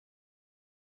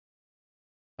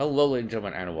Hello, ladies and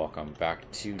gentlemen, and welcome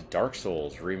back to Dark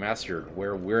Souls Remastered,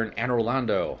 where we're in Anne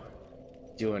Orlando,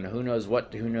 doing who knows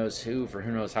what to who knows who for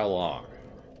who knows how long.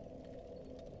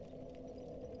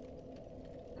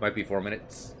 Might be 4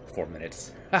 minutes. 4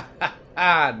 minutes. Ha ha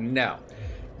ha! No.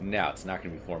 No, it's not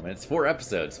going to be 4 minutes. 4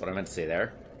 episodes, what I meant to say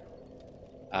there.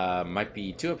 Might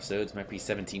be 2 episodes, might be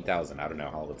 17,000. I don't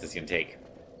know how long this is going to take.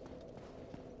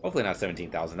 Hopefully not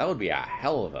 17,000. That would be a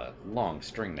hell of a long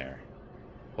string there.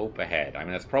 Hope ahead. I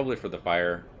mean, that's probably for the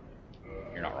fire.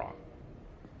 You're not wrong.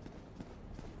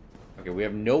 Okay, we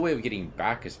have no way of getting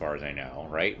back as far as I know,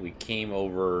 right? We came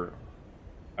over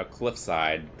a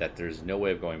cliffside that there's no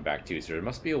way of going back to. So there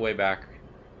must be a way back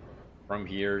from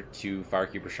here to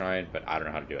Firekeeper Shrine, but I don't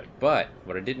know how to do it. But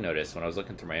what I did notice when I was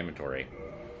looking through my inventory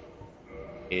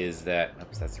is that...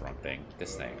 Oops, that's the wrong thing.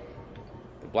 This thing.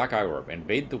 The Black Eye Orb.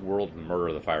 Invade the world and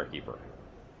murder the Firekeeper.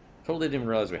 Totally didn't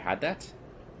realize we had that.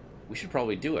 We should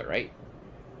probably do it, right?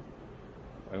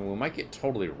 I mean, we might get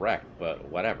totally wrecked, but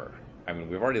whatever. I mean,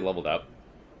 we've already leveled up.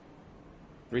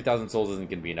 3,000 souls isn't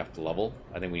going to be enough to level.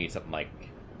 I think we need something like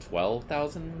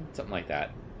 12,000? Something like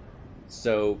that.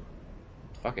 So,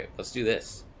 fuck it. Let's do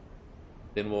this.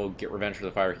 Then we'll get revenge for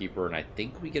the Firekeeper, and I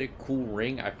think we get a cool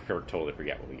ring. I totally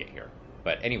forget what we get here.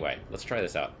 But anyway, let's try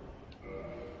this out.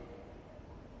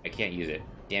 I can't use it.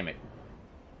 Damn it.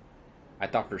 I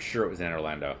thought for sure it was in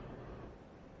Orlando.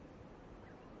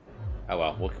 Oh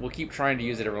well, we'll keep trying to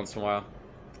use it every once in a while.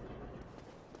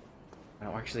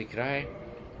 Oh, actually, could I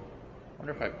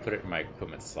wonder if I put it in my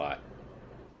equipment slot?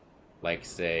 Like,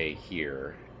 say,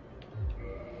 here.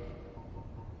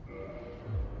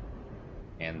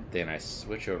 And then I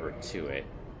switch over to it.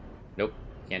 Nope,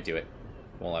 can't do it.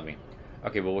 Won't let me.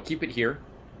 Okay, well, we'll keep it here.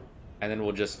 And then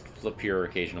we'll just flip here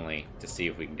occasionally to see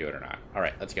if we can do it or not.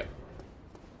 Alright, let's go.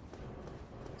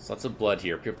 So lots of blood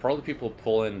here. Probably people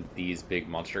pull in these big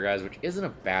monster guys, which isn't a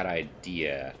bad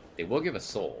idea. They will give us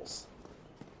souls.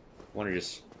 Want to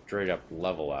just straight up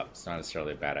level up. It's not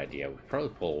necessarily a bad idea. We probably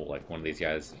pull like one of these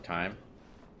guys at a time.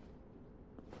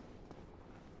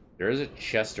 There is a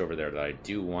chest over there that I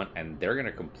do want, and they're going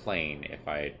to complain if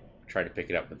I try to pick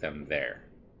it up with them there.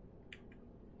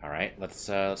 All right, let's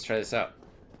try this out.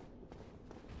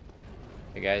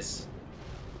 Hey guys.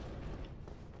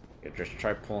 Just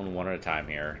try pulling one at a time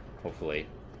here, hopefully.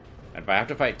 And if I have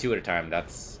to fight 2 at a time,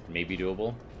 that's maybe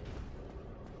doable.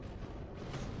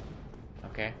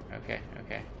 Okay.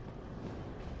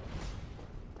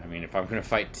 I mean, if I'm gonna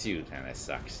fight 2, then that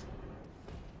sucks.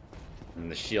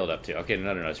 And the shield up too. Okay,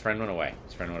 no, his friend went away.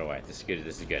 This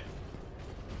is good.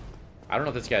 I don't know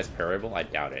if this guy's parryable. I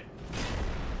doubt it.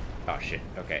 Oh, shit.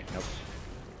 Okay, nope.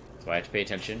 So I have to pay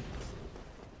attention.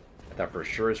 I thought for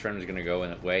sure his friend was going to go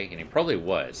in that way, and he probably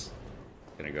was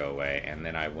going to go away, and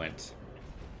then I went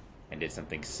and did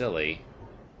something silly.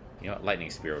 You know what? Lightning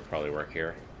Spear would probably work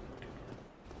here.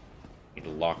 Need to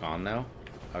lock on, though.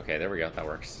 Okay, there we go. That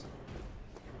works.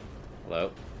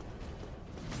 Hello?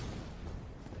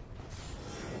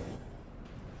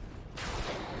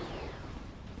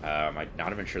 I'm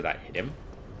not even sure that hit him.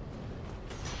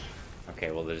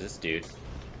 Okay, well, there's this dude.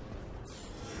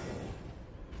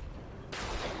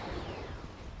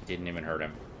 Didn't even hurt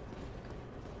him.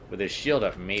 With his shield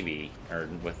up, maybe. Or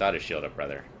without his shield up,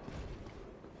 rather.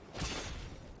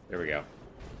 There we go.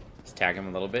 Let's tag him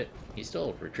a little bit. He's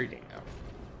still retreating, though.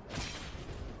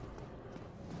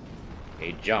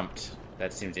 He jumped.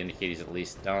 That seems to indicate he's at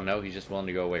least... Oh, no, he's just willing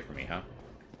to go away from me, huh?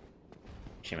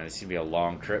 Shit, man, this is going to be a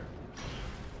long trip.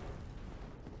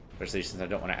 Especially since I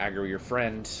don't want to aggro your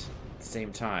friend at the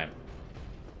same time.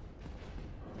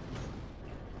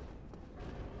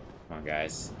 Come on,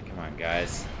 guys. Come on,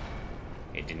 guys.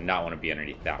 I do not want to be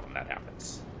underneath that when that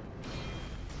happens.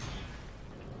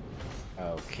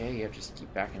 Okay, you have to just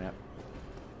keep backing up.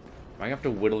 Am I going to have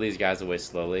to whittle these guys away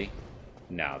slowly?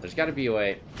 No, there's got to be a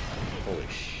way. Holy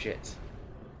shit.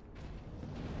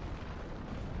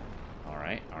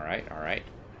 Alright.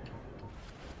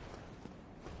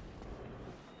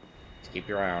 Just keep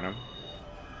your eye on him.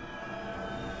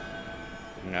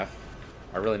 Good enough.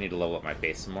 I really need to level up my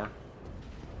base some more.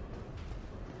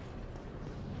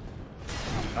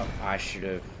 Oh, I should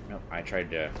have... Nope, I tried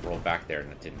to roll back there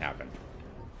and it didn't happen.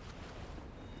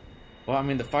 Well, I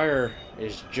mean, the fire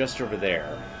is just over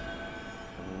there.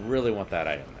 I really want that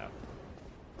item, though.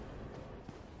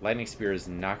 Lightning Spear is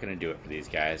not going to do it for these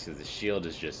guys because the shield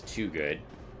is just too good.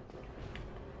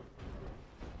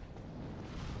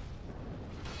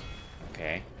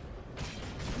 Okay.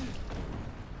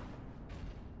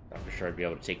 Thought for sure I'd be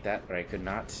able to take that, but I could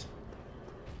not.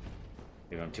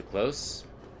 Maybe I'm too close.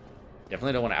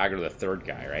 Definitely don't want to aggro the third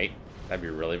guy, right? That'd be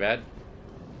really bad.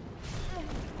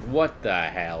 What the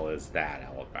hell is that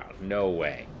all about? No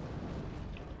way.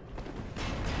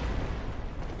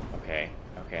 Okay,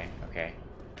 okay, okay.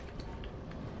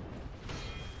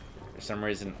 For some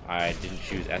reason, I didn't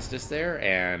choose Estes there,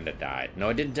 and I died. No,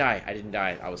 I didn't die. I didn't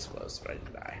die. I was close, but I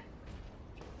didn't die.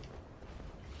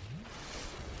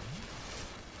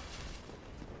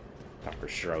 Thought for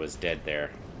sure I was dead there.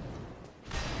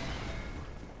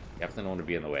 Definitely don't want to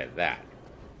be in the way of that.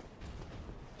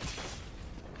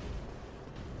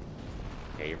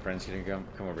 Okay, your friend's gonna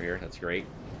come over here. That's great.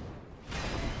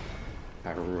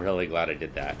 I'm really glad I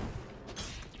did that.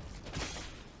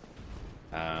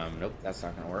 Nope, that's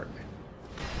not gonna work.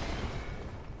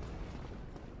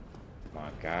 Come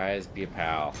on, guys, be a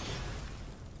pal.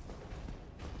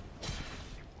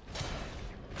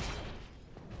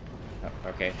 Oh,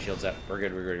 okay, shields up. We're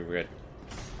good, we're good, we're good.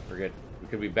 We're good. We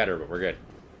could be better, but we're good.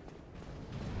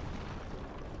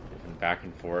 Moving back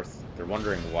and forth. They're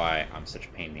wondering why I'm such a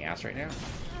pain in the ass right now.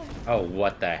 Oh,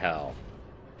 what the hell?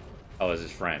 Oh, it's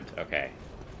his friend. Okay.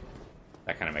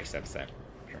 That kind of makes sense then.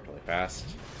 Jump really fast.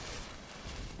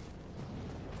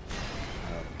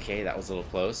 Okay, that was a little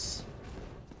close.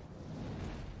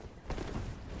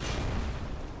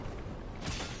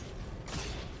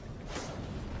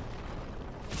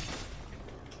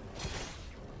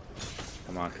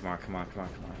 Come on, come on, come on, come on,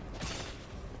 come on.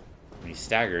 When he's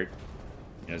staggered,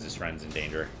 he knows his friend's in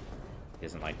danger. He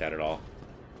doesn't like that at all.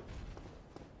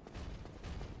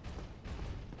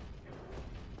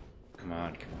 Come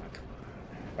on, come on, come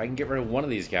on. If I can get rid of one of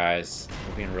these guys,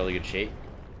 we'll be in really good shape.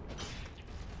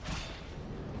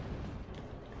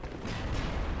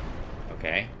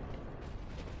 Okay.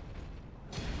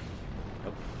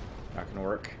 Nope. Not gonna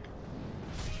work.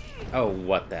 Oh,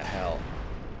 what the hell.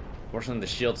 Fortunately, the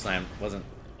shield slam wasn't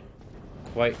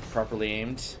quite properly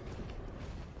aimed.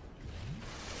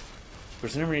 Of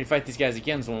course, whenever we need to fight these guys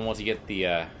again is when once we get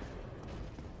the,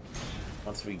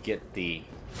 once we get the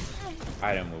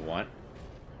item we want,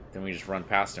 then we just run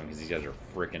past them because these guys are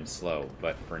freaking slow.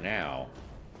 But for now...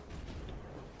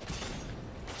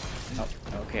 Oh,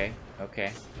 okay,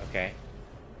 okay, okay.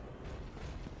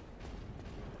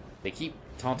 They keep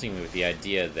taunting me with the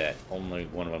idea that only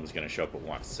one of them is going to show up at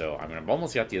once. So, I mean, I've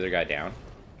almost got the other guy down.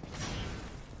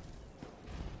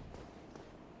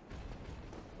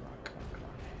 Come on, come on, come on.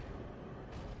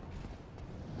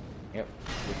 Yep,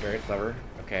 you're very clever.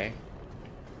 Okay.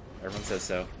 Everyone says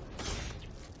so.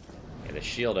 Yeah, the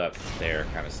shield up there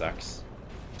kind of sucks.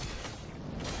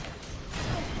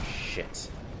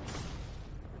 Shit.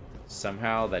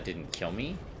 Somehow that didn't kill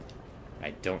me.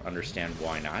 I don't understand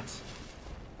why not.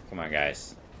 Come on,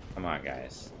 guys. Come on,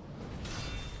 guys.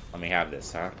 Let me have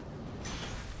this, huh?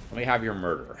 Let me have your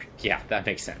murder. Yeah, that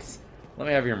makes sense. Let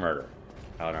me have your murder.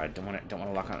 Oh no, I don't want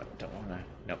to lock on it. Don't want to.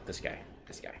 Nope, this guy.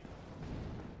 This guy.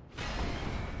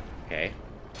 Okay.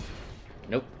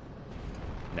 Nope.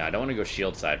 No, I don't want to go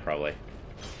shield side, probably.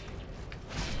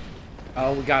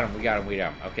 Oh, we got him. We got him. We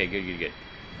got him. Okay, good, good, good.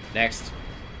 Next.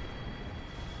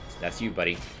 That's you,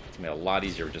 buddy. It's made a lot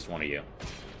easier with just one of you.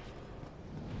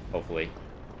 Hopefully.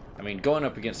 I mean, going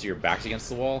up against your backs against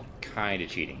the wall, kind of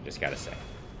cheating. Just gotta say.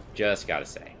 Just gotta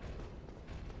say.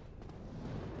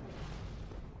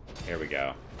 Here we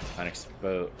go.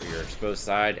 Unexposed, your exposed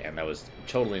side, and that was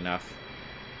totally enough.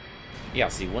 Yeah,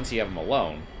 see, once you have them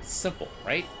alone, it's simple,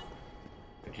 right?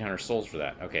 1,500 souls for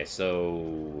that. Okay,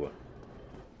 so...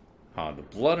 the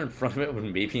blood in front of it would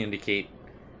maybe indicate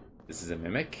this is a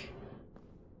mimic.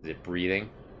 Is it breathing?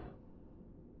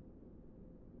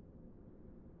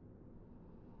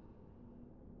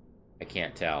 I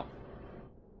can't tell.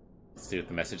 Let's see what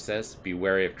the message says. Be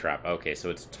wary of trap. Okay,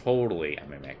 so it's totally a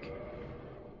mimic.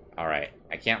 Alright,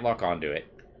 I can't lock onto it.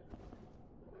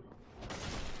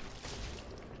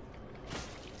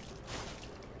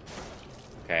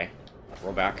 Okay,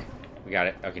 roll back. We got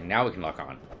it. Okay, now we can lock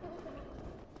on.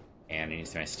 And it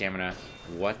needs my stamina.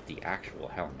 What the actual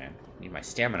hell, man? I need my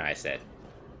stamina, I said.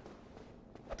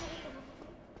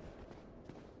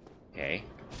 Okay.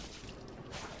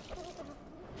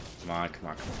 Come on, come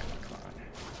on, come on, come on, come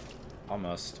on.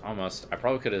 Almost, almost. I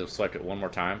probably could have swiped it one more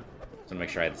time. So make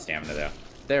sure I had the stamina, though.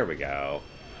 There we go.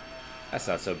 That's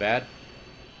not so bad.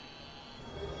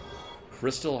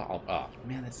 Crystal... Oh,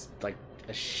 man, that's like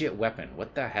a shit weapon.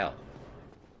 What the hell?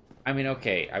 I mean,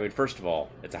 okay. I mean, first of all,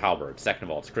 it's a halberd. Second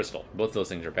of all, it's crystal. Both those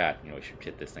things are bad. You know, we should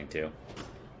hit this thing, too.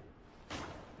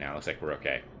 Now, it looks like we're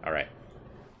okay. Alright.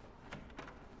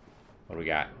 What do we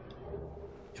got?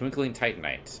 Twinkling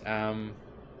Titanite.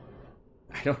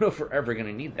 I don't know if we're ever going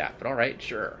to need that, but alright,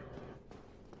 sure.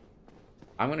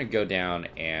 I'm going to go down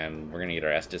and we're going to get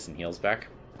our Estus and heals back.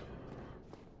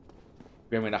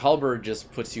 I mean, a halberd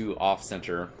just puts you off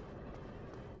center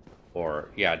Or,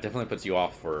 yeah, it definitely puts you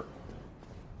off for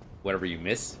whatever you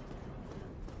miss.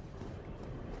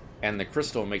 And the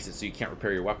crystal makes it so you can't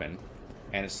repair your weapon.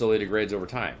 And it slowly degrades over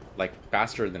time. Like,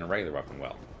 faster than a regular weapon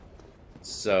will.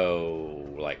 So,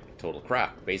 like, total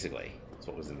crap, basically. That's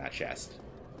what was in that chest.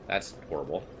 That's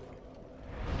horrible.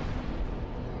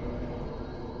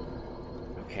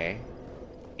 Okay.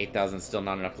 8,000 still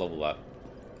not enough level up.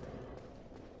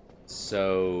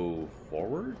 So,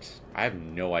 forward? I have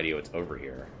no idea what's over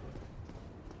here.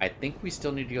 I think we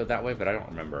still need to go that way, but I don't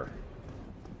remember.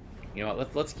 You know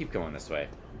what, let's keep going this way.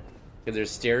 Because there's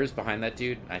stairs behind that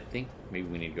dude. I think maybe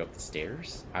we need to go up the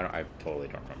stairs? I totally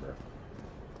don't remember.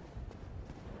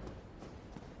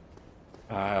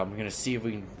 I'm gonna see if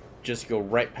we can just go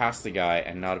right past the guy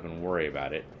and not even worry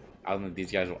about it. I don't know if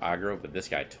these guys will aggro, but this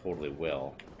guy totally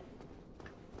will.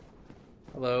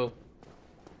 Hello.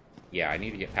 Yeah, I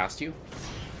need to get past you.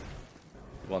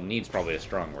 Well, need's probably a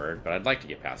strong word, but I'd like to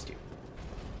get past you.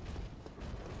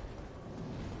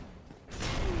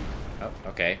 Oh,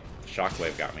 okay.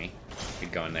 Shockwave got me.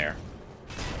 Good going there.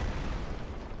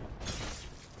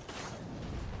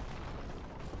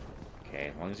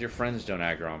 Okay, as long as your friends don't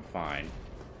aggro, I'm fine.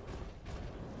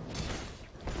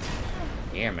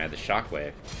 Yeah, man, the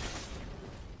shockwave.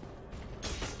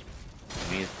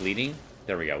 I mean, he's bleeding.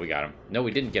 There we go, we got him. No,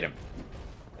 we didn't get him.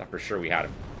 Thought for sure we had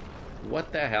him.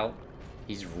 What the hell?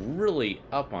 He's really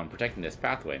up on protecting this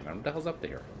pathway, man. What the hell's up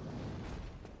there?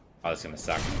 Oh, that's gonna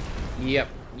suck. Yep.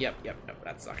 No,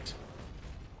 that sucked.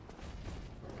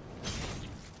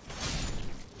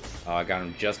 Oh, I got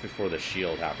him just before the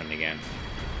shield happened again.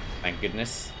 Thank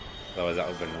goodness. Otherwise, that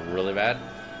would have been really bad.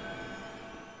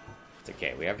 It's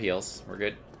okay. We have heals. We're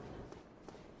good.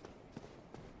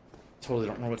 Totally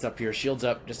don't know what's up here. Shield's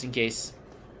up, just in case.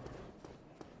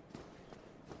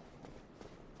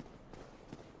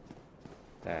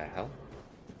 The hell?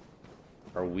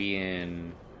 Are we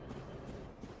in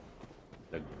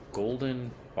the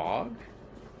Golden Fog?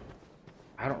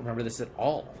 I don't remember this at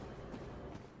all.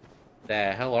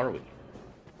 The hell are we?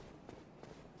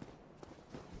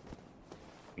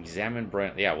 Examine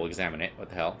Brent. Yeah, we'll examine it. What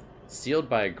the hell? Sealed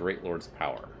by a Great Lord's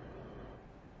power.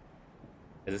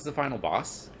 Is this the final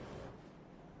boss?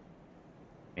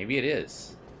 Maybe it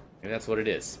is. Maybe that's what it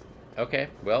is. Okay,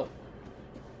 well,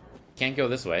 can't go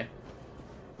this way.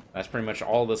 That's pretty much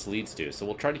all this leads to, so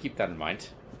we'll try to keep that in mind.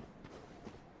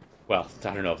 Well,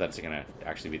 I don't know if that's gonna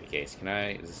actually be the case. Can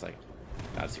I? Is this like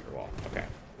not a secret wall? Okay.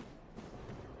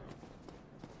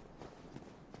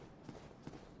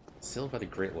 Sealed by the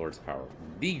Great Lord's power.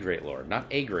 The Great Lord, not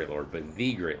a Great Lord, but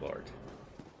the Great Lord.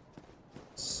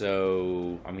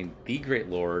 So, I mean, the Great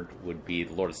Lord would be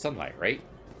the Lord of Sunlight, right?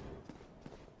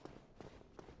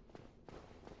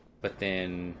 But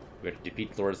then we have to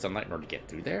defeat the Lord of Sunlight in order to get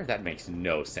through there? That makes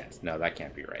no sense. No, that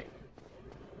can't be right.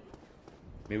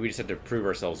 Maybe we just have to prove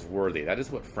ourselves worthy. That is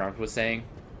what Frown was saying.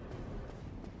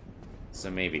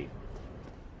 So maybe.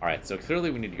 Alright, so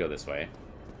clearly we need to go this way.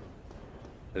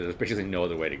 There's basically no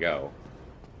other way to go.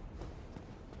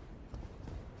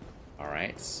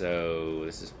 Alright, so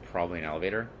this is probably an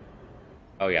elevator.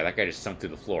 Oh yeah, that guy just sunk through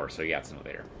the floor, so yeah, it's an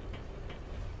elevator.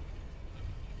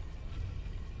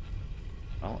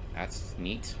 Oh, that's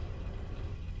neat.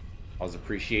 Always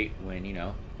appreciate when, you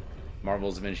know,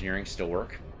 marvels of engineering still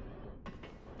work.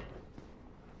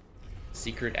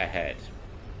 Secret ahead.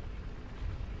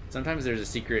 Sometimes there's a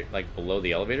secret, like, below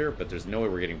the elevator, but there's no way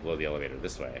we're getting below the elevator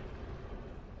this way.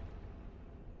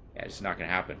 Yeah, it's just not gonna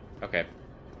happen. Okay.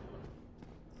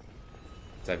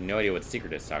 So I have no idea what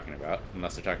secret it's talking about,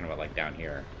 unless they're talking about, like, down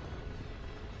here.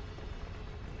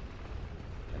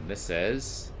 And this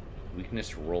says,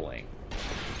 weakness rolling.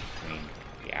 I mean,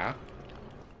 yeah.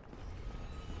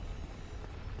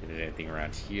 Is there anything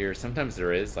around here? Sometimes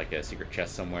there is, like, a secret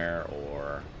chest somewhere,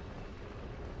 or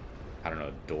I don't know,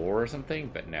 a door or something,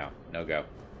 but no. No go.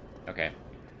 Okay.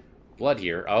 Blood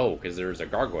here. Oh, because there's a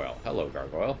gargoyle. Hello,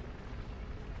 gargoyle.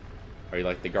 Are you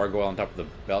like the gargoyle on top of the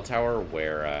bell tower,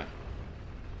 where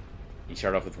you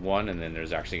start off with one, and then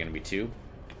there's actually going to be two?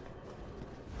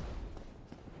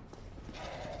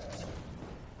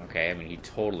 Okay, I mean, he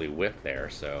totally whiffed there,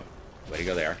 so way to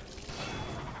go there.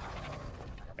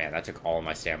 Man, that took all of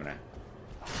my stamina.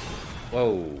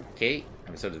 Whoa, okay. I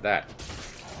mean, so did that.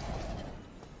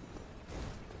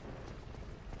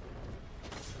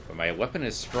 But my weapon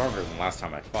is stronger than last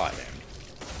time I fought him.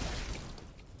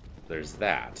 There's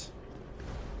that.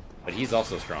 But he's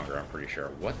also stronger, I'm pretty sure.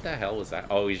 What the hell was that?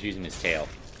 Oh, he's using his tail.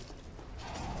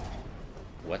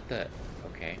 What the?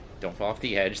 Okay. Don't fall off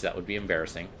the edge. That would be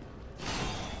embarrassing.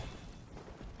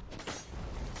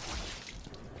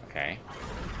 Okay.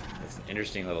 That's an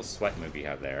interesting little sweat move you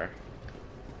have there.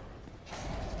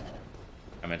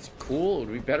 mean, it's cool. It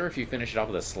would be better if you finish it off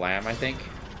with a slam, I think.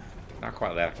 Not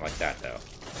quite like that, though.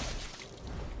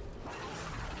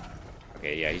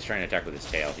 Okay, yeah, he's trying to attack with his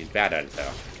tail. He's bad at it,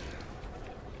 though.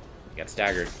 He got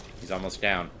staggered. He's almost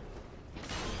down.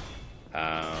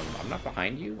 I'm not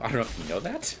behind you? I don't know if you know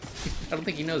that. I don't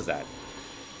think he knows that.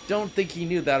 Don't think he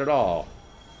knew that at all.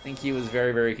 I think he was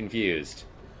very, very confused.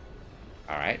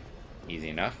 Alright. Easy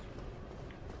enough.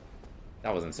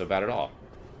 That wasn't so bad at all.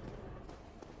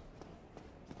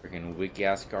 Freaking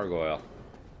weak-ass gargoyle.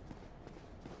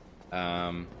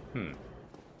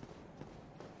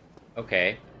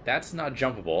 Okay. That's not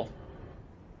jumpable.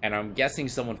 And I'm guessing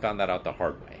someone found that out the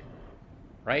hard way.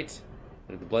 Right?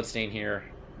 Look at the bloodstain here.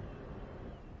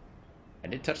 I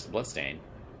did touch the bloodstain.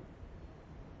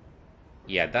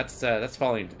 Yeah, that's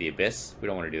falling into the abyss. We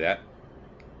don't want to do that.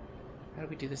 How do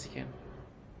we do this again?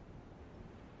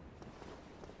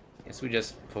 Guess we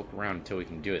just poke around until we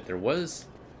can do it. There was...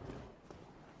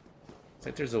 It's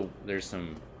like there's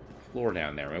some floor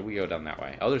down there. Maybe we go down that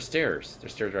way. Oh, there's stairs.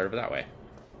 There's stairs right over that way.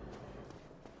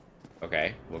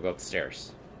 Okay, we'll go up the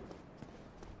stairs.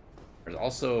 There's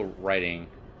also writing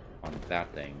on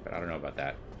that thing, but I don't know about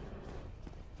that.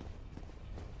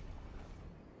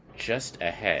 Just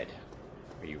ahead.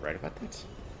 Are you right about that?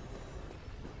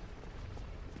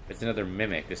 If it's another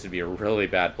mimic, this would be a really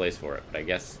bad place for it, but I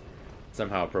guess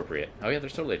somehow appropriate. Oh yeah,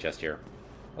 there's totally a chest here.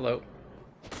 Hello.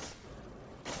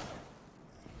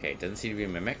 Okay, it doesn't seem to be a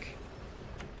mimic.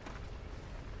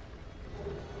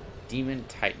 Demon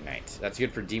Titanite. That's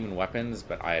good for demon weapons,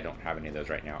 but I don't have any of those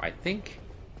right now. I think...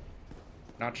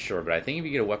 Not sure, but I think if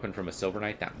you get a weapon from a Silver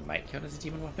Knight, that might count as a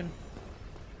demon weapon?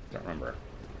 Don't remember.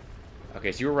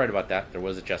 Okay, so you were right about that. There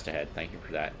was a chest ahead. Thank you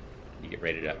for that. You get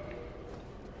rated up.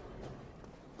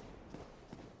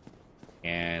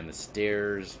 And the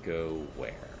stairs go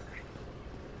where?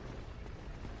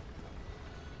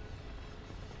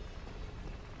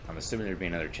 I'm assuming there'd be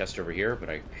another chest over here, but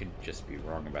I could just be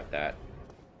wrong about that.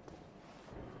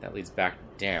 That leads back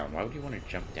down. Why would you want to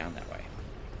jump down that way?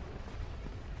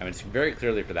 I mean, it's very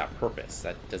clearly for that purpose.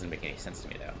 That doesn't make any sense to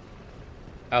me, though.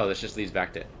 Oh, this just leads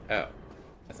back to... Oh,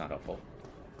 that's not helpful.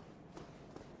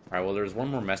 Alright, well, there's one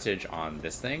more message on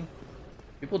this thing.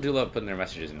 People do love putting their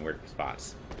messages in weird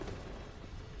spots.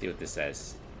 See what this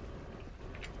says.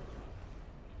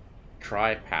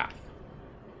 Try path.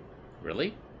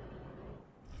 Really?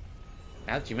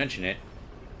 Now that you mention it,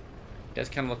 it does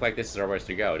kind of look like this is our ways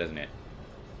to go, doesn't it?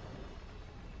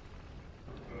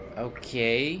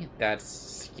 Okay, that's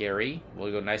scary.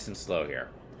 We'll go nice and slow here.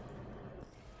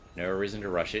 No reason to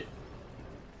rush it.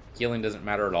 Healing doesn't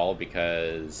matter at all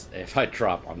because if I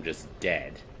drop, I'm just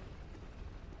dead.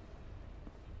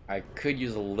 I could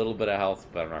use a little bit of health,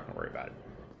 but I'm not going to worry about it.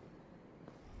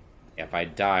 Yeah, if I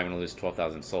die, I'm going to lose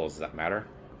 12,000 souls. Does that matter?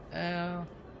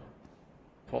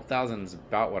 12,000 is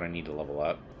about what I need to level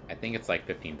up. I think it's like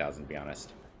 15,000 to be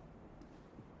honest.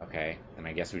 Okay, then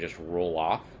I guess we just roll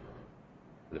off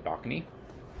the balcony.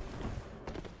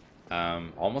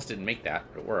 Almost didn't make that,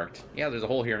 but it worked. Yeah, there's a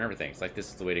hole here and everything. It's like this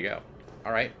is the way to go.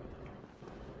 Alright.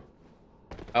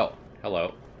 Oh,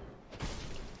 hello.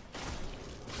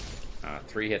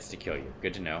 3 hits to kill you.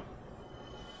 Good to know.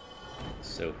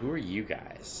 So, who are you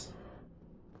guys?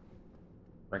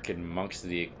 Ranking monks of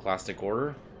the Elastic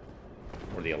Order?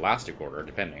 Or the Elastic Order,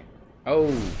 depending. Oh,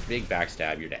 big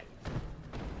backstab, you're dead.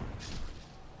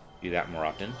 Do that more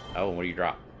often. Oh, and what do you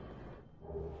drop?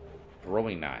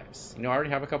 Throwing knives. You know, I already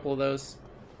have a couple of those.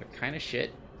 They're kind of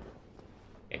shit.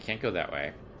 I can't go that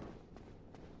way.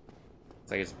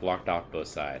 It's like it's blocked off both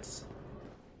sides.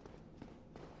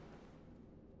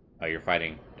 Oh, you're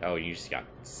fighting. Oh, you just got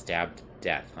stabbed to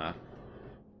death, huh?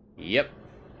 Yep.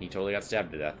 He totally got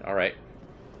stabbed to death. Alright.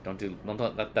 Don't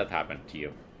let that happen to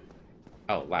you.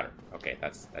 Oh, ladder. Okay,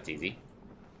 that's easy.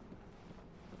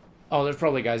 Oh, there's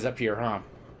probably guys up here, huh?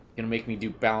 Gonna make me do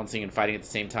balancing and fighting at the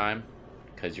same time?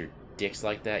 Because you're dicks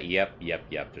like that? Yep.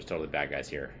 There's totally bad guys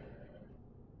here.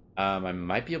 I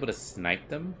might be able to snipe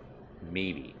them.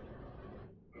 Maybe.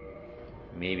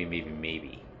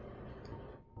 Maybe.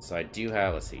 So I do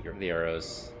have, let's see, here are the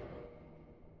arrows.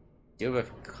 Do have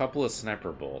a couple of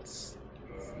sniper bolts.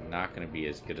 It's not going to be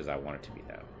as good as I want it to be,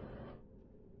 though.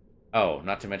 Oh,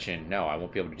 not to mention, no, I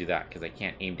won't be able to do that because I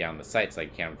can't aim down the sights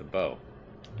like I can with the bow.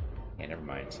 Yeah, never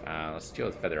mind. Let's deal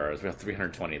with feather arrows. We have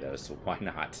 320 of those, so why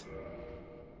not?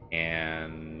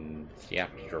 And yeah,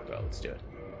 short bow. Let's do it.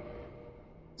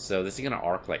 So this is going to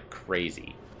arc like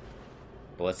crazy.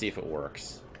 But let's see if it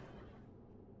works.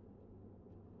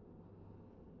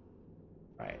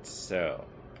 Right, so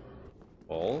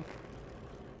pull.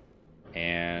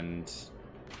 And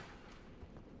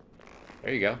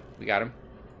there you go. We got him.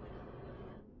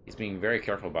 He's being very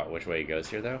careful about which way he goes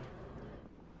here, though.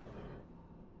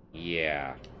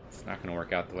 Yeah, it's not going to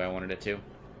work out the way I wanted it to.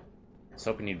 I was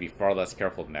hoping he'd be far less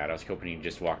careful than that. I was hoping he'd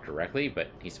just walk directly, but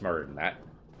he's smarter than that.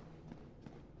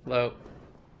 Hello.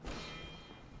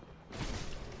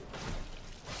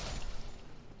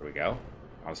 There we go.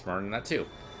 I'm smarter than that, too.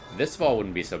 This fall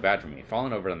wouldn't be so bad for me.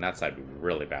 Falling over on that side would be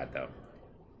really bad, though.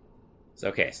 So,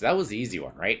 okay, so that was the easy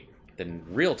one, right? The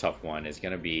real tough one is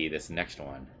going to be this next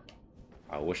one.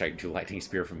 I wish I could do Lightning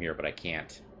Spear from here, but I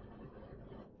can't.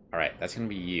 Alright, that's going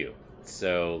to be you.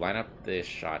 So, line up this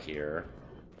shot here.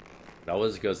 It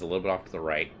always goes a little bit off to the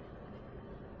right.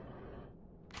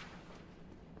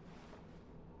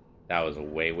 That was a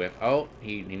way whiff. Oh,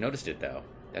 he noticed it, though.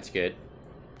 That's good.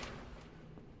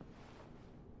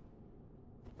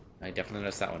 I definitely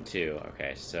noticed that one, too.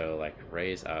 Okay, so, like,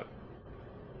 raise up.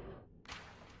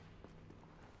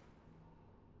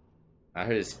 I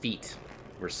heard his feet.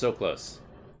 We're so close.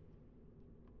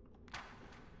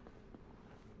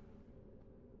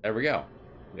 There we go.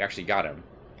 We actually got him.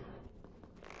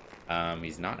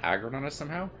 He's not aggroed on us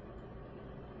somehow.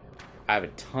 I have a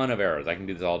ton of arrows. I can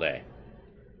do this all day.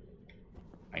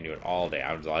 I can do it all day.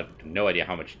 I have no idea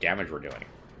how much damage we're doing.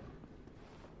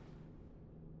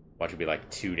 Watch it be like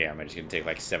 2 damage. It's going to take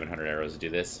like 700 arrows to do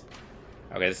this.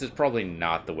 Okay, this is probably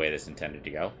not the way this intended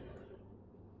to go.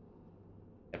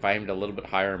 If I aimed a little bit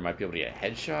higher, I might be able to get a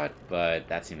headshot, but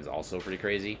that seems also pretty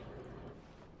crazy.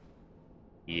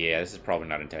 Yeah, this is probably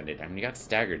not intended. I mean, he got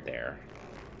staggered there.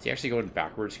 Is he actually going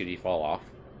backwards? Could he fall off?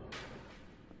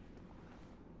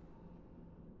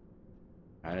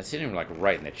 And it's hitting him like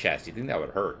right in the chest. You think that would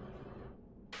hurt?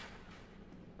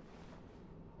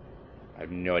 I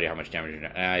have no idea how much damage.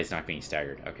 He's not being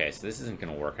staggered. Okay, so this isn't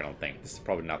going to work, I don't think. This is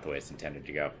probably not the way it's intended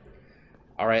to go.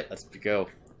 Alright, let's go.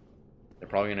 They're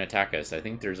probably going to attack us. I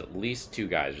think there's at least 2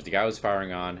 guys. There's the guy who was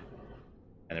firing on,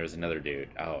 and there's another dude.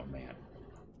 Oh, man.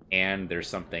 And there's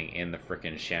something in the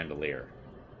frickin' chandelier.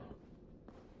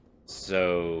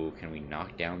 So, can we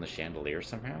knock down the chandelier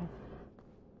somehow?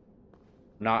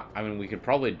 I mean, we could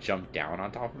probably jump down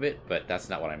on top of it, but that's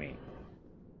not what I mean.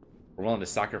 We're willing to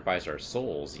sacrifice our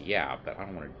souls, yeah, but I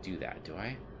don't want to do that, do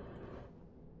I?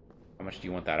 How much do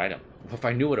you want that item? Well, if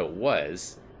I knew what it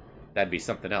was, that'd be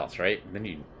something else, right? Then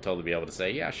you'd totally be able to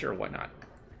say, yeah, sure, why not?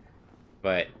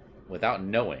 But without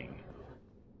knowing...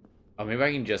 Oh, maybe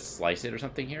I can just slice it or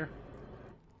something here?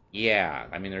 Yeah,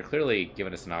 I mean, they're clearly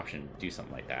giving us an option to do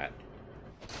something like that.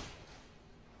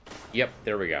 Yep,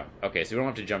 there we go. Okay, so we don't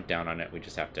have to jump down on it, we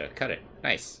just have to cut it.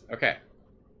 Nice, okay.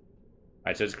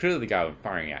 Alright, so it's clearly the guy I'm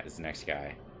firing at is the next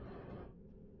guy.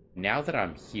 Now that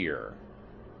I'm here,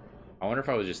 I wonder if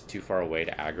I was just too far away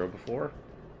to aggro before.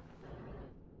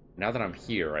 Now that I'm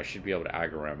here, I should be able to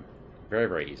aggro him very,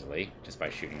 very easily, just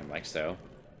by shooting him like so.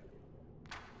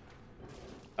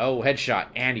 Oh, headshot,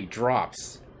 and he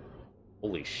drops.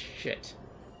 Holy shit.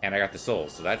 And I got the soul,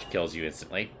 so that kills you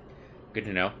instantly. Good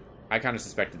to know. I kind of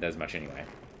suspected that as much anyway.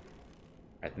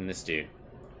 Alright, then this dude.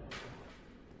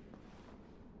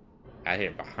 I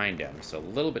hit it behind him, so a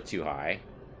little bit too high.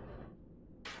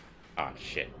 Oh,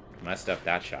 shit. Messed up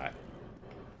that shot.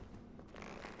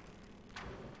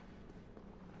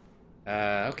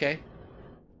 Okay.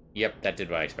 Yep, that did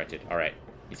what I expected. Alright,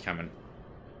 he's coming.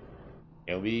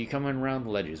 He'll be coming around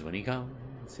the ledges when he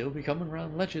comes. He'll be coming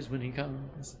around the ledges when he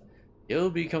comes.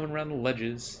 He'll be coming around the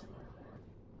ledges.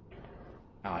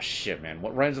 Oh, shit, man.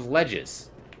 What rhymes with ledges?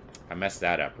 I messed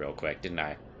that up real quick, didn't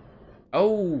I?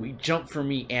 Oh, he jumped for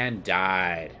me and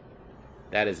died.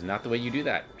 That is not the way you do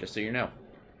that, just so you know.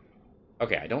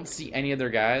 Okay, I don't see any other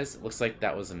guys. It looks like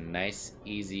that was a nice,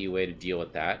 easy way to deal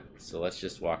with that. So let's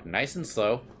just walk nice and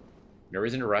slow. No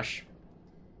reason to rush.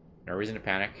 No reason to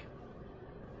panic.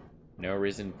 No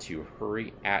reason to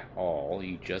hurry at all.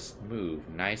 You just move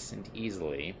nice and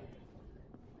easily.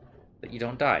 But you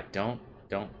don't die. Don't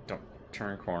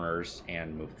turn corners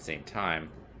and move at the same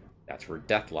time. That's where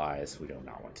death lies. We do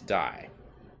not want to die.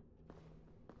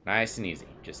 Nice and easy.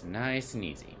 Just nice and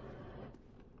easy.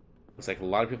 Looks like a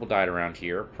lot of people died around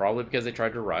here, probably because they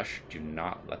tried to rush. Do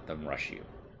not let them rush you.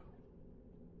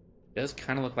 It does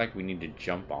kind of look like we need to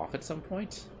jump off at some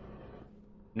point.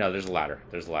 No, there's a ladder.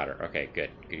 There's a ladder. Okay, good.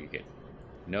 Good.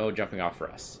 No jumping off for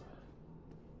us.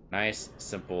 Nice,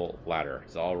 simple ladder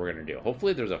is all we're going to do.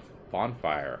 Hopefully there's a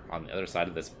bonfire on the other side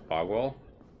of this fog wall.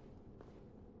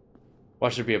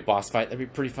 Watch there be a boss fight. That'd be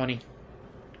pretty funny.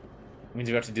 It means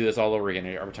we have to do this all over again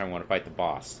every time we want to fight the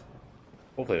boss.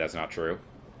 Hopefully that's not true.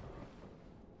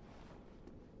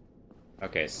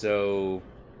 Okay, so...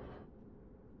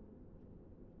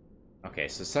 Okay,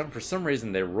 so for some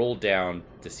reason they rolled down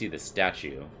to see the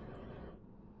statue.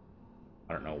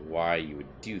 I don't know why you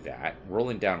would do that.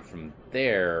 Rolling down from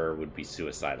there would be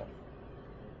suicidal.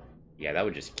 Yeah, that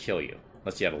would just kill you.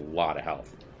 Unless you had a lot of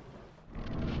health.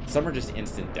 Some are just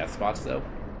instant death spots, though.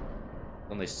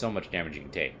 Only so much damage you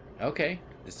can take. Okay,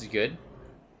 this is good.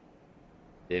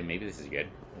 Yeah, maybe this is good.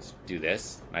 Let's do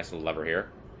this. Nice little lever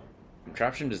here.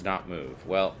 Contraption does not move.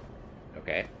 Well,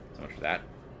 okay. So much for that.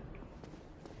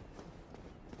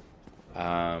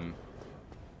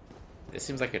 This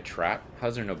seems like a trap.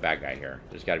 How's there no bad guy here?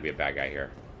 There's got to be a bad guy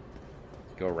here.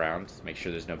 Let's go around. Make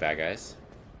sure there's no bad guys.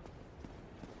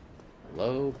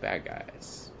 Hello, bad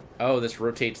guys. Oh, this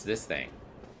rotates this thing.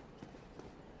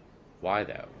 Why,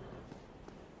 though?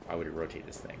 Why would it rotate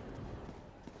this thing?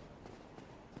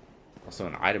 Also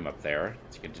an item up there.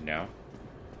 It's good to know.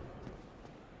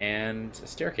 And a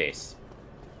staircase.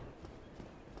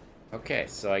 Okay,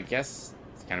 so I guess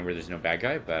it's kind of weird there's no bad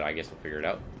guy, but I guess we'll figure it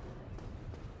out.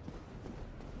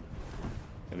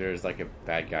 Maybe there's like a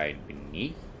bad guy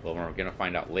beneath. Well, we're going to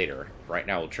find out later. Right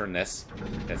now, we'll turn this.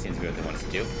 That seems to be what they want us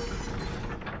to do.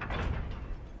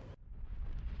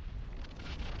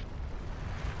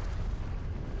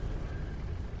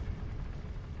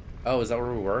 Oh, is that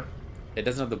where we were? It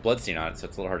doesn't have the bloodstain on it, so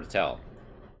it's a little hard to tell.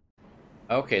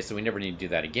 Okay, so we never need to do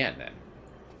that again, then.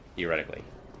 Theoretically.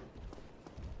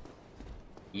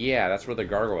 Yeah, that's where the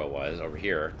gargoyle was, over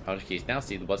here. Okay, now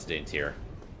see the bloodstains here.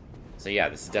 So yeah,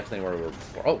 this is definitely where we were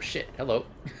before. Oh, shit, hello.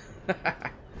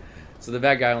 So the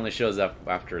bad guy only shows up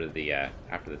after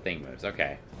the thing moves.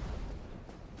 Okay.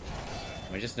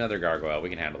 I mean, just another gargoyle. We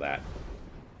can handle that.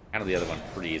 Handle the other one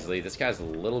pretty easily. This guy's a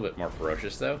little bit more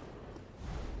ferocious, though.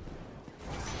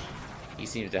 He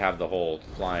seems to have the whole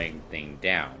flying thing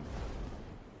down.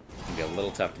 It's gonna be a little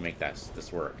tough to make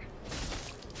this work.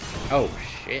 Oh,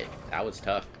 shit. That was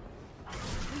tough.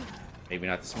 Maybe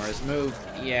not the smartest move.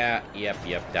 Yeah, yep,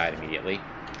 died immediately.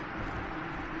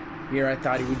 Here, I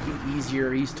thought he would be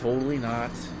easier. He's totally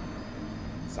not.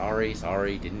 Sorry.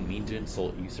 Didn't mean to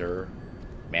insult you, sir.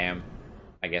 Ma'am.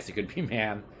 I guess it could be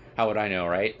ma'am. How would I know,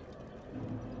 right?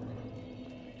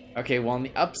 Okay, well, on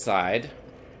the upside,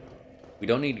 we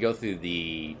don't need to go through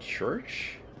the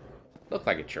church? Looked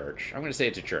like a church. I'm going to say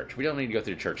it's a church. We don't need to go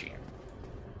through the church again.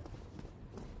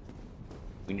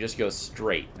 We can just go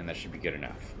straight, and that should be good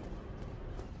enough.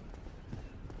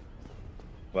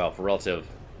 Well, for relative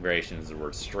variations, the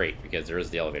word straight, because there is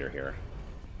the elevator here.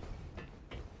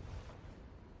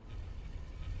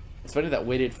 It's funny that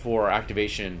waited for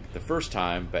activation the first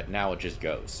time, but now it just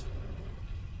goes.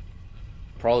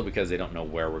 Probably because they don't know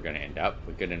where we're going to end up.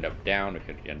 We could end up down, we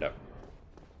could end up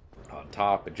on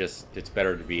top. It's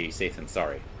better to be safe than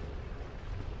sorry.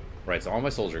 Right, so all my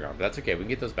souls are gone, but that's okay. We can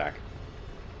get those back.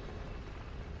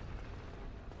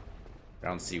 I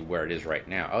don't see where it is right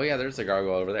now. Oh yeah, there's a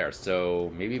gargoyle over there.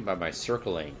 So maybe by my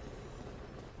circling,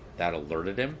 that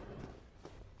alerted him.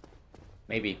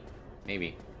 Maybe.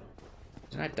 Didn't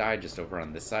I die just over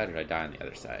on this side, or did I die on the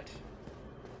other side?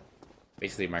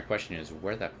 Basically, my question is,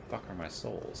 where the fuck are my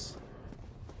souls?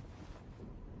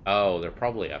 Oh, they're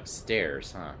probably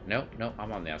upstairs, huh? Nope,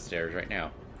 I'm on the upstairs right now.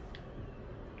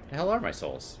 The hell are my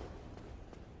souls?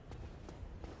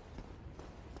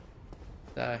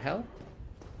 The hell?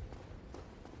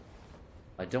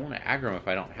 I don't want to aggro them if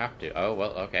I don't have to. Oh,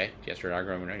 well, okay. Guess we're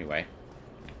aggroing them anyway.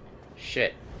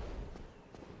 Shit.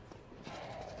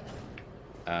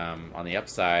 On the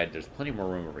upside, there's plenty more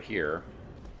room over here.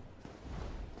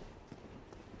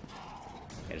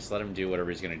 Okay, just let him do whatever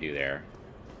he's going to do there.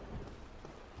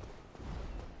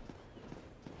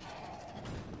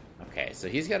 Okay, so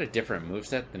he's got a different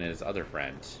moveset than his other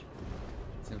friend.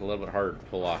 Seems a little bit harder to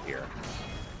pull off here.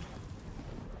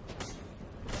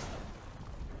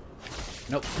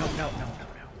 Nope.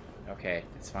 Okay,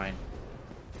 it's fine.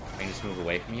 I can just move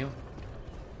away from you.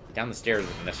 Down the stairs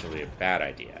isn't necessarily a bad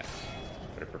idea,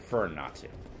 but I prefer not to.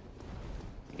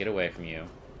 Get away from you.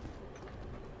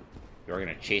 You're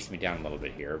going to chase me down a little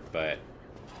bit here, but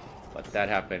let that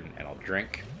happen, and I'll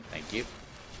drink. Thank you.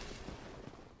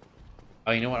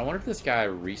 Oh, you know what? I wonder if this guy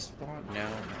respawned? No,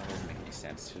 that doesn't make any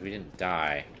sense, because we didn't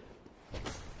die.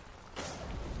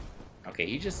 Okay,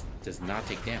 he just does not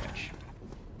take damage.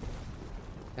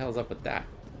 What the hell's up with that?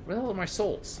 Where the hell are my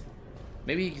souls?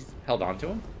 Maybe he's held on to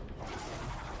them?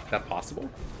 Is that possible?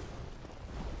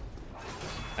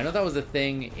 I know that was a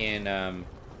thing in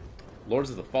Lords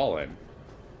of the Fallen.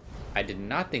 I did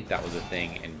not think that was a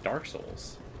thing in Dark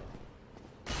Souls.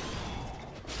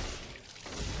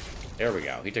 There we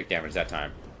go. He took damage that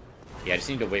time. Yeah, I just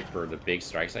need to wait for the big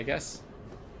strikes, I guess.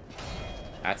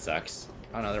 That sucks.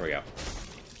 Oh no, there we go.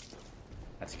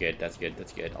 That's good.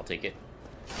 I'll take it.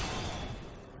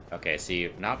 Okay, see,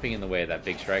 not being in the way of that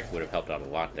big strike would have helped out a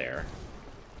lot there.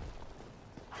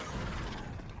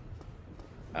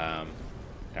 Can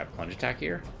I plunge attack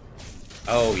here?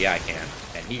 Oh, yeah, I can.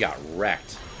 And he got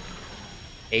wrecked.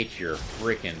 Ate your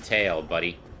freaking tail,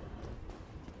 buddy.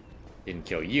 Didn't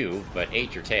kill you, but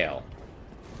ate your tail.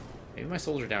 Maybe my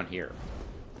souls are down here.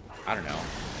 I don't know.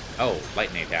 Oh,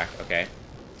 lightning attack. Okay.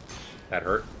 That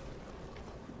hurt.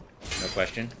 No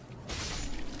question.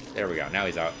 There we go. Now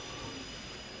he's out.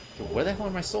 Where the hell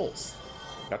are my souls?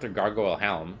 Got their gargoyle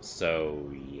helm,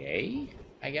 so yay,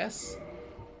 I guess?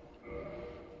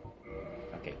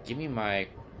 Okay, give me my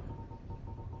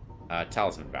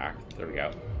talisman back. There we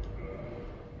go.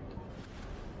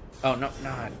 Oh, no,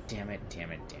 no, damn it,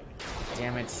 damn it, damn it.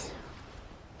 Damn it.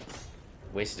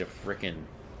 Wasted a frickin'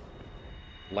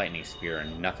 lightning spear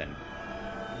and nothing.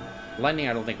 Lightning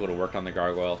I don't think would have worked on the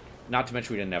gargoyle. Not to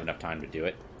mention we didn't have enough time to do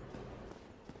it.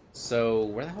 So,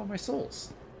 where the hell are my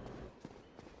souls?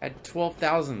 I had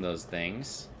 12,000 of those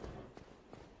things.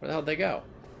 Where the hell did they go?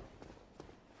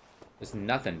 There's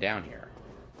nothing down here.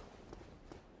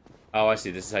 Oh, I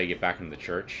see. This is how you get back into the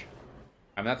church.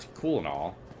 I mean, that's cool and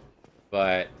all.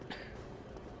 But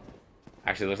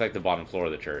actually, it looks like the bottom floor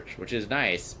of the church, which is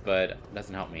nice, but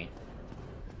doesn't help me.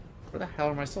 Where the hell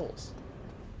are my souls?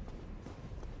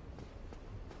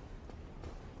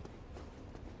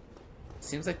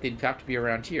 Seems like they'd have to be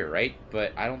around here, right?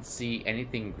 But I don't see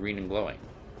anything green and glowing.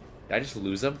 Did I just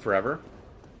lose them forever?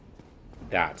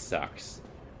 That sucks.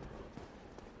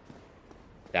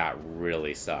 That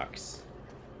really sucks.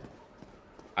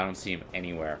 I don't see him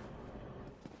anywhere.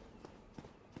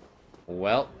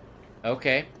 Well,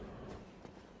 okay.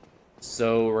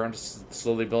 So we're going to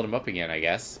slowly build him up again, I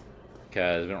guess.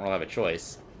 Because we don't really have a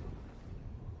choice.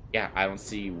 Yeah, I don't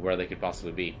see where they could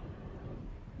possibly be.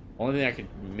 Only thing I could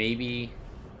maybe...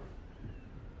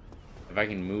 If I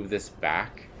can move this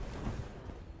back.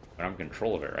 But I'm in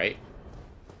control of it, right?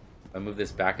 If I move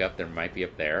this back up, there might be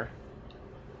up there.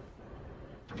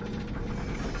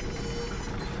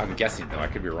 I'm guessing, though. I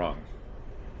could be wrong.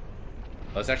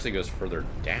 Oh, this actually goes further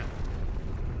down.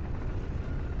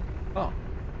 Oh.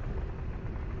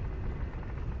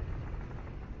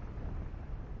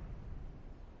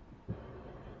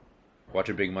 Watch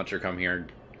a big monster come here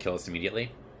and kill us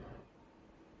immediately.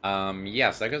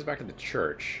 Yeah, so that goes back to the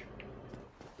church.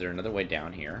 Is there another way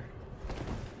down here?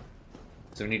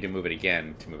 So we need to move it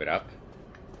again to move it up.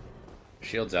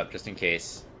 Shields up, just in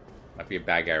case. Might be a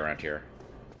bad guy around here.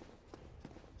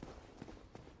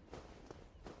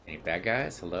 Any bad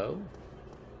guys? Hello?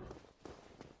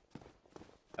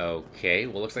 Okay,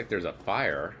 well, looks like there's a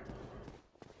fire.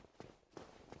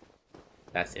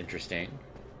 That's interesting.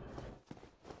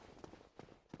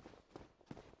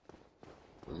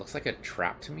 It looks like a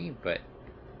trap to me, but...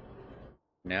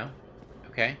 No?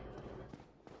 Okay.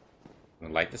 Can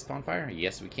we light this bonfire?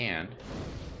 Yes, we can.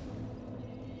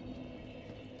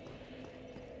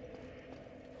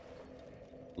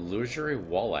 Illusory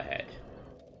wall ahead.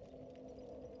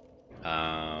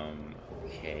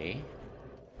 Okay.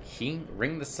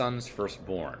 Ring the Sun's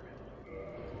Firstborn.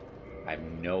 I have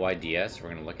no idea, so we're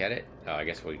gonna look at it. Oh, I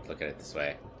guess we'll look at it this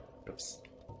way. Oops.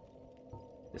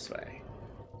 This way.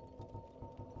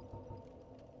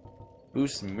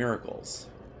 Boost miracles.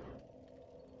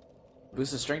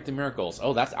 Boost the strength of miracles.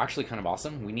 Oh, that's actually kind of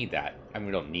awesome. We need that. I mean,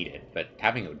 we don't need it, but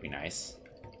having it would be nice.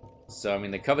 So, I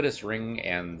mean, the Covetous Ring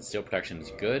and Steel Protection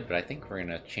is good, but I think we're going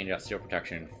to change out Steel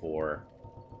Protection for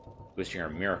boosting our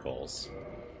miracles.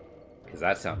 Because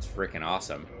that sounds freaking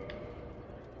awesome.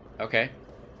 Okay.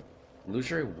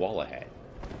 Illusory wall ahead.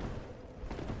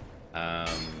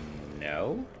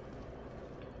 No?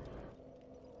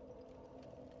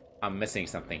 I'm missing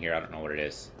something here. I don't know what it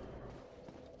is.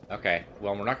 Okay,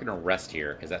 well, we're not going to rest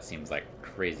here, because that seems like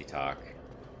crazy talk.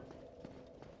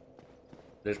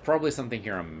 There's probably something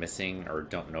here I'm missing or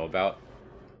don't know about.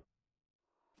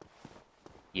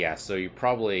 Yeah, so you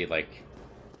probably, like,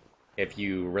 if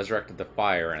you resurrected the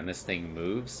fire and this thing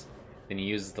moves, then you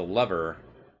use the lever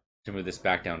to move this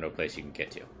back down to a place you can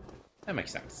get to. That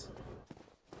makes sense.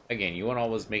 Again, you want to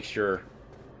always make sure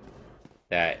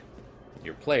that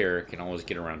your player can always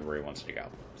get around to where he wants to go.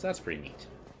 So that's pretty neat.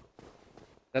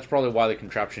 That's probably why the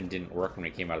contraption didn't work when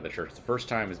it came out of the church the first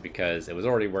time, is because it was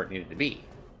already where it needed to be.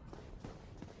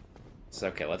 So,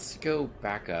 okay, let's go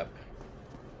back up.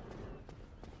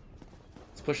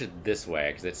 Let's push it this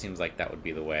way, because it seems like that would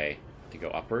be the way to go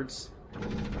upwards.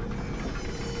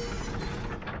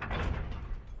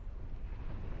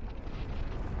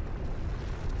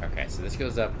 Okay, so this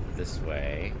goes up this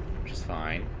way, which is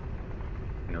fine.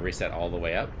 I'm gonna reset all the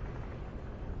way up.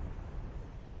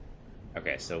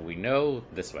 Okay, so we know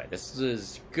this way. This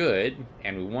is good,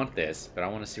 and we want this, but I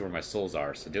want to see where my souls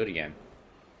are, so do it again.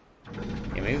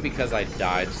 Yeah, maybe because I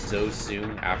died so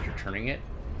soon after turning it,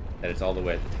 that it's all the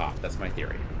way at the top. That's my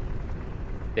theory.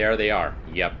 There they are.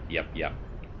 Yep.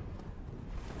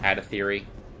 Had a theory.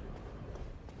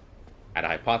 Had a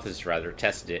hypothesis, rather.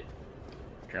 Tested it.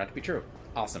 Turned out to be true.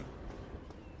 Awesome.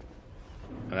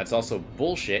 And that's also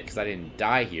bullshit, because I didn't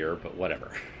die here, but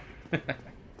whatever.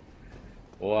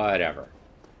 Whatever.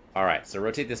 Alright, so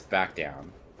rotate this back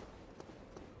down.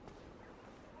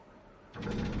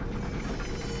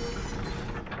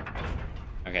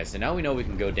 Okay, so now we know we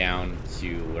can go down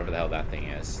to whatever the hell that thing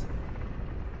is.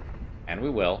 And we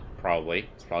will, probably.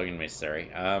 It's probably going to be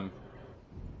necessary. I'm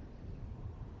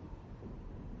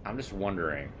just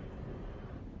wondering.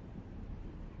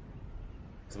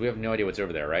 Because we have no idea what's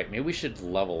over there, right? Maybe we should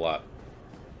level up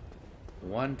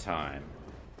one time.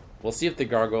 We'll see if the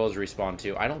gargoyles respawn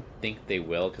too. I don't think they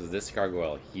will, because this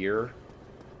gargoyle here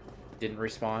didn't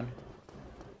respawn.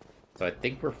 So I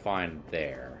think we're fine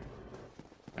there.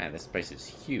 Man, this place is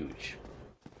huge.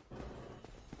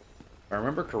 If I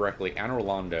remember correctly, Anor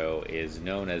Londo is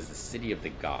known as the City of the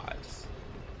Gods.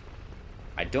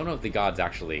 I don't know if the gods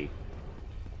actually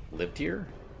lived here.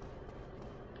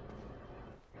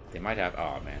 They might have.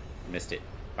 Oh man, missed it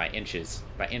by inches.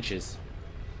 By inches.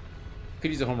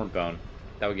 Could use a homeward bone.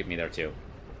 That would get me there too.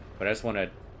 But I just want to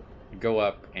go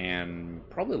up and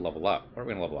probably level up. What are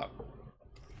we going to level up?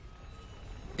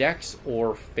 Dex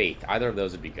or Faith. Either of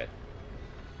those would be good.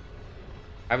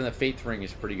 Having the Faith ring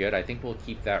is pretty good. I think we'll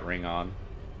keep that ring on.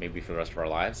 Maybe for the rest of our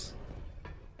lives.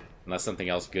 Unless something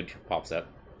else good pops up.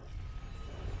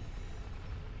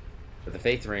 But the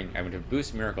Faith ring, I'm going to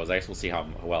boost miracles. I guess we'll see how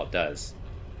well it does.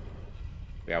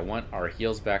 I want our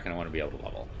heals back and I want to be able to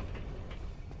level.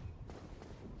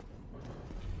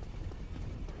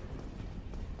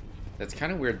 That's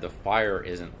kind of weird the fire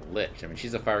isn't lit. I mean,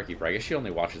 she's a firekeeper. I guess she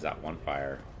only watches that one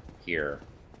fire here.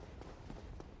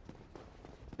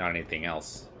 Not anything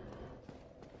else.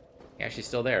 Yeah, she's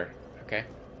still there. Okay.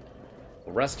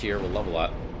 We'll rest here. We'll level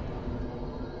up.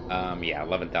 Yeah,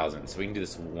 11,000. So we can do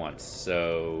this once.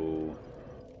 So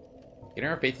getting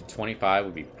our faith to 25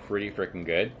 would be pretty freaking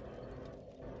good.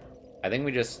 I think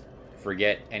we just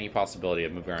forget any possibility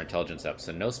of moving our intelligence up.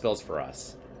 So no spells for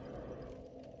us.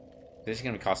 This is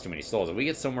going to cost too many souls. If we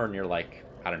get somewhere near, like,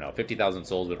 I don't know, 50,000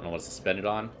 souls, we don't know what to spend it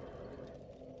on.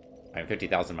 I mean,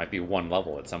 50,000 might be one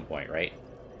level at some point, right?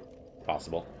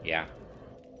 Possible, yeah.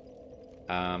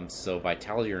 So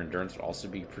vitality or endurance would also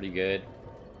be pretty good.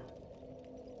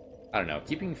 I don't know.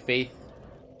 Keeping faith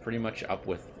pretty much up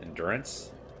with endurance,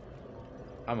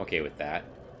 I'm okay with that.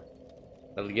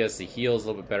 That'll get us the heals a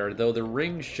little bit better, though the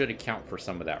ring should account for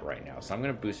some of that right now. So I'm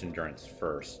going to boost endurance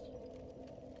first.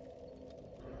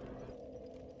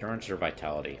 Endurance or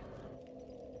vitality.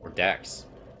 Or dex.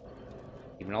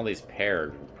 Even all these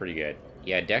paired are pretty good.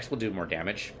 Yeah, dex will do more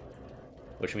damage.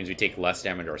 Which means we take less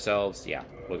damage ourselves. Yeah,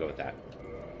 we'll go with that.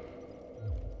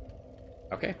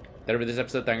 Okay. That'll be this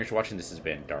episode. Thank you for watching. This has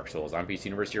been Dark Souls. I'm Piece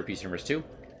Universe, your Piece Universe 2. And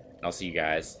I'll see you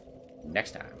guys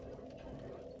next time.